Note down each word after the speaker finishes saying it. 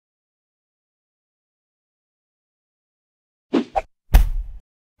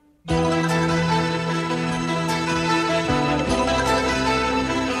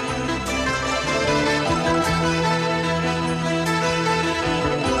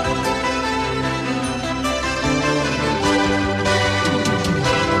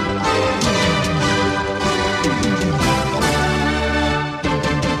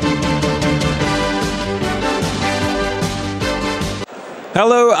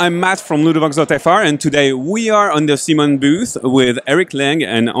Hello, I'm Matt from Ludovox.fr, and today we are on the Simon booth with Eric Lang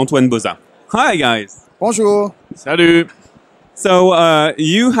and Antoine Bauza. Hi, guys. Bonjour. Salut. So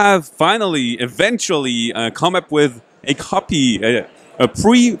you have finally, eventually, come up with a copy, a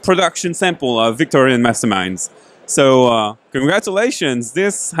pre-production sample of Victorian Masterminds. So congratulations.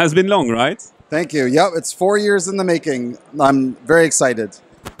 This has been long, right? Thank you. Yep, it's 4 years in the making. I'm very excited.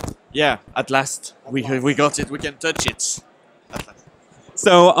 Yeah, at last. We got it. We can touch it.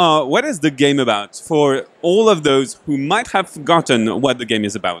 So what is the game about for all of those who might have forgotten what the game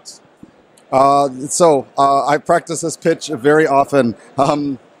is about? I practice this pitch very often.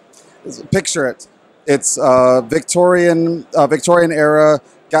 Picture it. It's Victorian era,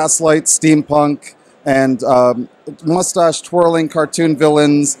 gaslight, steampunk, and mustache twirling cartoon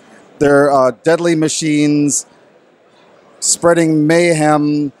villains. They're deadly machines spreading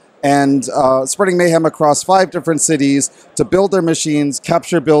mayhem across 5 different cities to build their machines,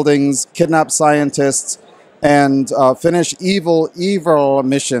 capture buildings, kidnap scientists, and finish evil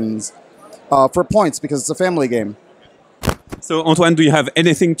missions for points because it's a family game. So, Antoine, do you have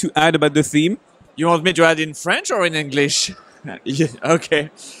anything to add about the theme? You want me to add in French or in English? Yeah,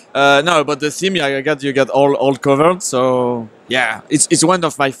 okay. No, but the theme, you got all covered. So yeah, it's one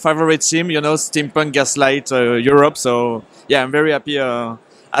of my favorite themes. You know, steampunk, gaslight, Europe. So yeah, I'm very happy.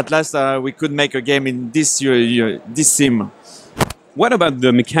 At last, we could make a game in this theme. What about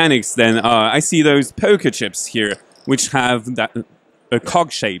the mechanics then? I see those poker chips here, which have a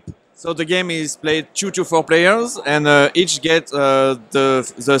cog shape. So the game is played 2 to 4 players, and each get the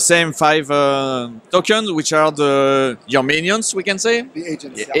same 5 tokens, which are your minions, we can say. The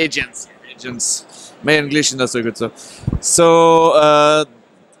agents. Yeah, Yeah. Agents. My English is not so good. So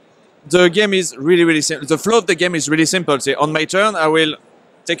the game is really simple. The flow of the game is really simple. Say, on my turn, I will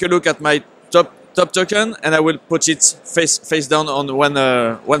take a look at my top token, and I will put it face down on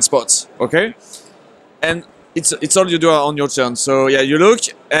one spot. Okay, and it's all you do on your turn. So yeah, you look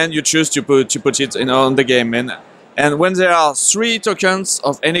and you choose to put it on the game. And when there are 3 tokens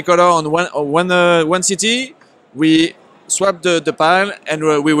of any color on one city, we swap the pile and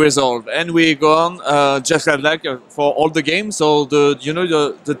we resolve. And we go on just like for all the games. So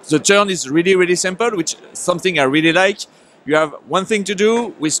the turn is really simple, which is something I really like. You have one thing to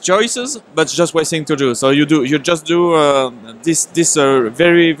do with choices, but just one thing to do. So you just do this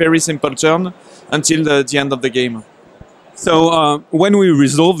very simple turn until the end of the game. So when we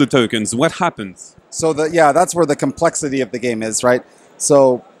resolve the tokens, what happens? So that's where the complexity of the game is, right?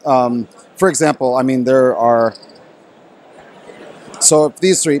 So for example, I mean so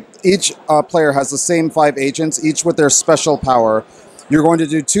these 3, each player has the same 5 agents, each with their special power. You're going to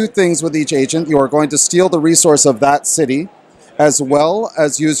do 2 things with each agent. You are going to steal the resource of that city, as well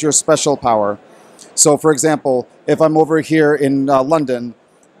as use your special power. So for example, if I'm over here in London,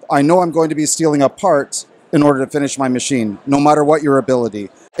 I know I'm going to be stealing a part in order to finish my machine, no matter what your ability.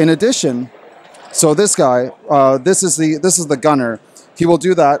 In addition, so this guy, this is the gunner. He will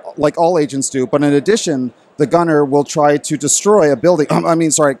do that like all agents do, but in addition, the gunner will try to destroy a building,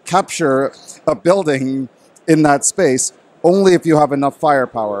 capture a building in that space, only if you have enough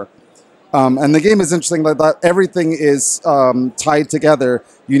firepower. And the game is interesting like that. Everything is tied together.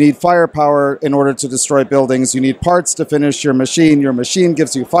 You need firepower in order to destroy buildings. You need parts to finish your machine. Your machine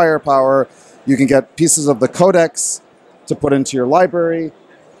gives you firepower. You can get pieces of the codex to put into your library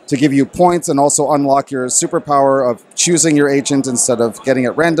to give you points and also unlock your superpower of choosing your agent instead of getting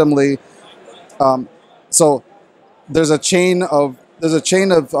it randomly. So there's a chain of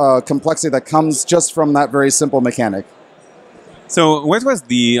complexity that comes just from that very simple mechanic. So what was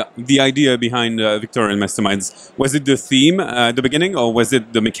the idea behind Victorian Masterminds? Was it the theme at the beginning, or was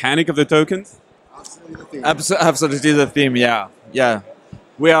it the mechanic of the tokens? Absolutely the theme, yeah.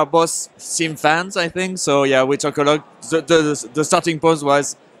 We are both theme fans, I think. So yeah, we talk a lot. The starting pose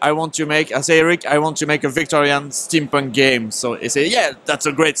was, I say, Eric, I want to make a Victorian steampunk game. So he said, yeah, that's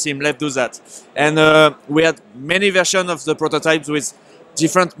a great theme, let's do that. And we had many versions of the prototypes with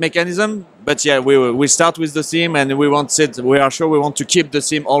different mechanism, but yeah, we start with the theme, and we are sure we want to keep the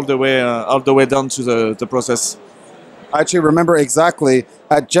theme all the way down to the process. I actually remember exactly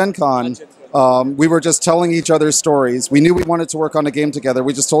at Gen Con, we were just telling each other stories. We knew we wanted to work on a game together.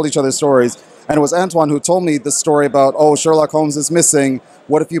 We just told each other stories, and it was Antoine who told me the story about, oh, Sherlock Holmes is missing.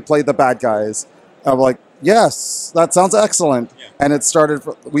 What if you played the bad guys? I'm like, yes, that sounds excellent. Yeah. And it started.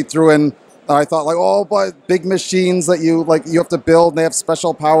 We threw in. I thought like, oh, but big machines that you have to build, and they have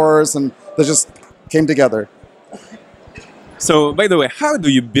special powers, and they just came together. So, by the way, how do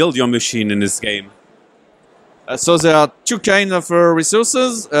you build your machine in this game? So there are two kinds of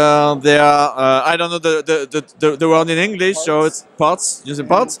resources. There are I don't know the word in English, Parts. so it's parts, using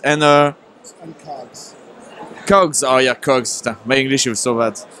parts, and cogs. cogs. Oh yeah, cogs. My English is so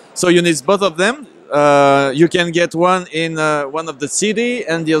bad. So you need both of them. You can get one in one of the city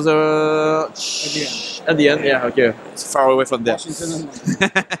and the other at the end. Yeah, okay, it's far away from there.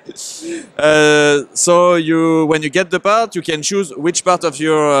 So when you get the part, you can choose which part of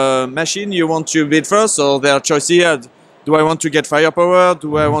your machine you want to build first. So there are choices here. Do I want to get firepower?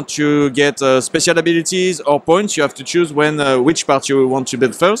 Do I want to get special abilities or points? You have to choose which part you want to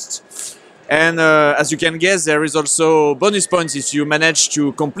build first. And as you can guess, there is also bonus points if you manage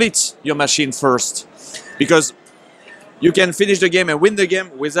to complete your machine first. Because you can finish the game and win the game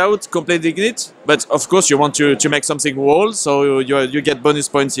without completing it. But of course, you want to make something whole, so you get bonus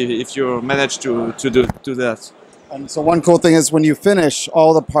points if you manage to do that. And so one cool thing is when you finish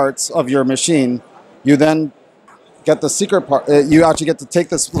all the parts of your machine, you then get the secret part. You actually get to take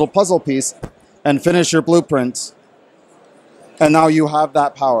this little puzzle piece and finish your blueprint. And now you have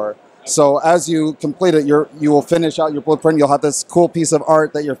that power. So as you complete it, you will finish out your blueprint. You'll have this cool piece of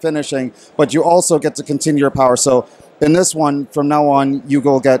art that you're finishing, but you also get to continue your power. So in this one, from now on, you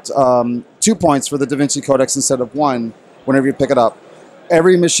will get 2 points for the Da Vinci Codex instead of 1 whenever you pick it up.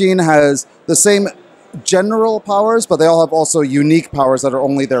 Every machine has the same general powers, but they all have also unique powers that are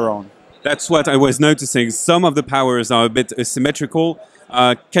only their own. That's what I was noticing. Some of the powers are a bit asymmetrical.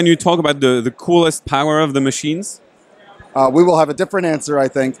 Can you talk about the coolest power of the machines? We will have a different answer, I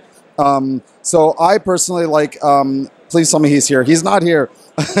think. So I personally like, please tell me he's here. He's not here.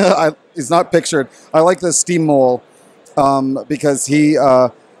 He's not pictured. I like the steam mole because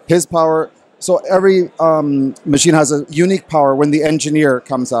his power, so every machine has a unique power when the engineer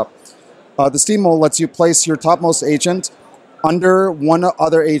comes up. The steam mole lets you place your topmost agent under one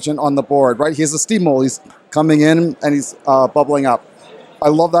other agent on the board, right? He's a steam mole. He's coming in and he's bubbling up. I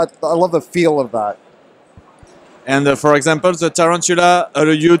love that. I love the feel of that. And for example, the tarantula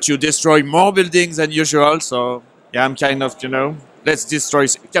allow you to destroy more buildings than usual. So yeah, I'm kind of, let's destroy,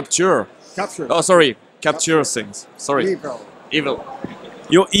 capture. Capture. Oh, sorry, capture things. Sorry. Evil.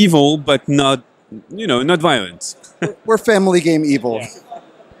 You're evil, but not, not violent. We're family game evil. Yeah.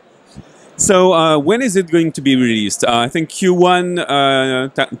 So when is it going to be released? I think Q1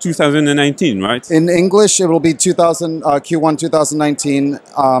 2019, right? In English, it will be Q1 2019.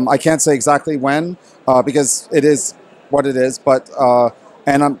 I can't say exactly when because it is what it is. But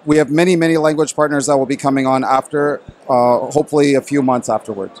we have many language partners that will be coming on after, hopefully a few months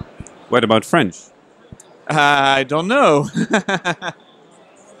afterward. What about French? I don't know.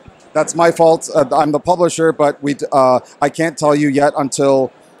 That's my fault. I'm the publisher, but I can't tell you yet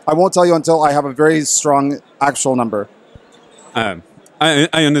until... I won't tell you until I have a very strong actual number. I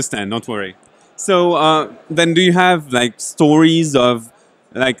understand, don't worry. So then do you have like stories of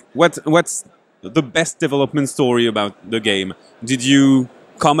like what's the best development story about the game? Did you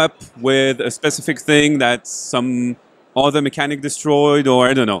come up with a specific thing that some other mechanic destroyed, or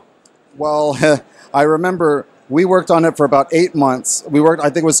I don't know? Well, I remember we worked on it for about 8 months. I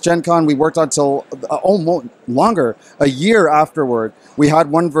think it was Gen Con, we worked until almost longer, a year afterward. We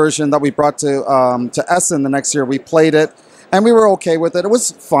had one version that we brought to Essen the next year. We played it, and we were okay with it. It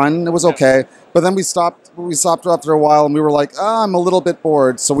was fun, it was okay. But then we stopped after a while, and we were like, I'm a little bit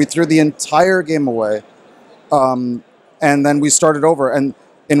bored. So we threw the entire game away. And then we started over. And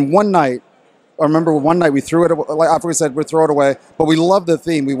in one night, I remember one night we threw it, like after we said we'd throw it away, but we loved the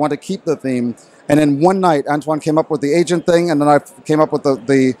theme. We want to keep the theme. And in one night, Antoine came up with the agent thing, and then I came up with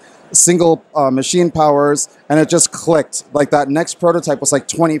the single machine powers, and it just clicked. Like that next prototype was like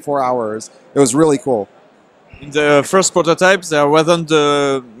 24 hours. It was really cool. In the first prototype, there wasn't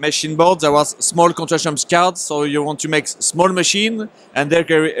the machine board. There was small construction cards, so you want to make small machine. And there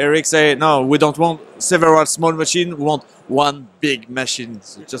Eric say, no, we don't want several small machine. We want one big machine.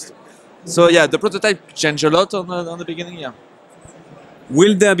 So yeah, the prototype changed a lot on the beginning. Yeah.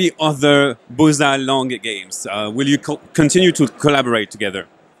 Will there be other Bauza Long games? Will you continue to collaborate together?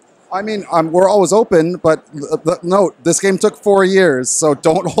 I mean, we're always open, but note, this game took 4 years, so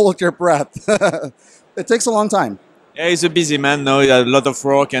don't hold your breath. It takes a long time. Yeah, he's a busy man now. He has a lot of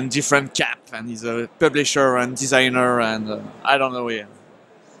work and different cap, and he's a publisher and designer, and I don't know,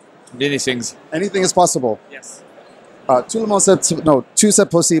 many things. Anything is possible. Yes. Tout c'est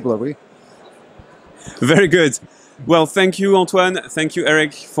possible, oui. Very good. Well, thank you, Antoine. Thank you,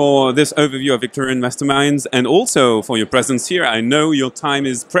 Eric, for this overview of Victorian Masterminds, and also for your presence here. I know your time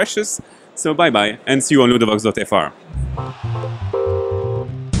is precious, so bye-bye, and see you on Ludovox.fr.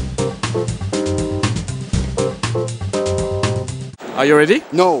 Are you ready?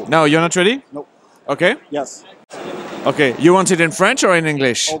 No. No, you're not ready? Nope. Okay. Yes. Okay, you want it in French or in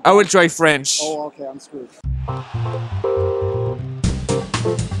English? Oh, I will try French. Oh, okay, I'm screwed.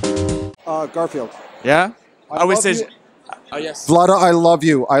 Garfield. Yeah? I will love say... you. Oh, yes. Vlada, I love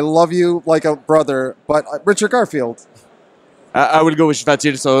you. I love you like a brother, but Richard Garfield. I will go with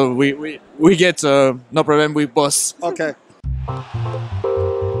Vatil, so we get no problem with boss. Okay.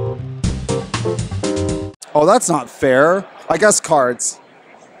 Oh, that's not fair. I guess cards.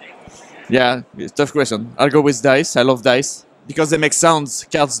 Yeah, it's a tough question. I'll go with dice. I love dice. Because they make sounds.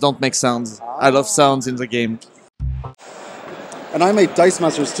 Cards don't make sounds. I love sounds in the game. And I made Dice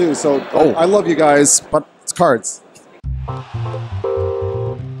Masters too, so Oh. I love you guys, but it's cards.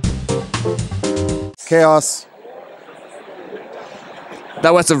 Chaos.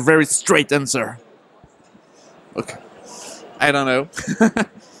 That was a very straight answer. Okay. I don't know.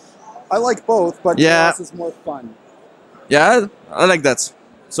 I like both, but Yeah. Chaos is more fun. Yeah, I like that.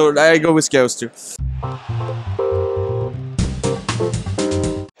 So I go with Chaos too.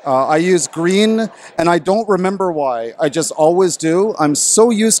 I use green, and I don't remember why. I just always do. I'm so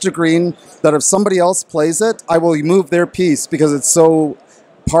used to green that if somebody else plays it, I will move their piece because it's so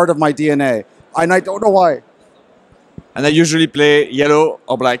part of my DNA. And I don't know why. And I usually play yellow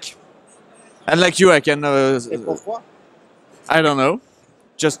or black. And like you, I can... I don't know.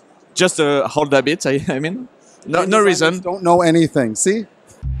 Just hold a bit, I mean. No reason. Don't know anything. See?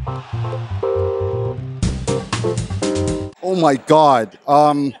 Oh my God.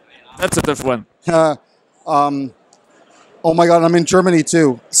 That's a tough one. Oh my God, I'm in Germany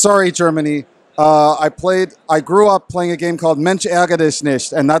too. Sorry, Germany. I grew up playing a game called Mensch ärger dich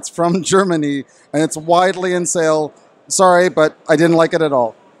nicht, and that's from Germany, and it's widely in sale. Sorry, but I didn't like it at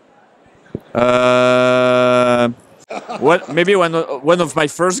all. What? Maybe one of my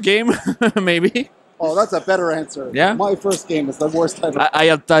first game, maybe. Oh, that's a better answer. Yeah? My first game is the worst ever. I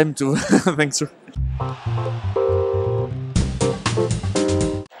had time to think so.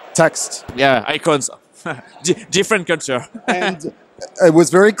 Text. Yeah, icons. Different culture. And it was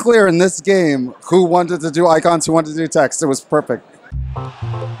very clear in this game who wanted to do icons, who wanted to do text. It was perfect.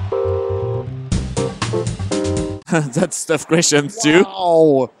 That's a tough question too.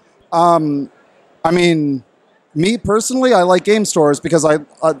 Wow. I mean, me personally, I like game stores because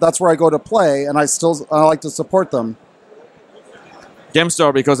that's where I go to play, and I like to support them. Game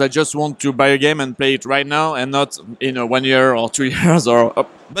store because I just want to buy a game and play it right now and not in 1 year or 2 years or.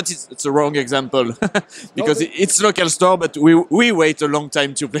 But it's a wrong example because it's local store, but we wait a long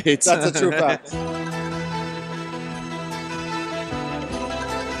time to play it. That's a true fact.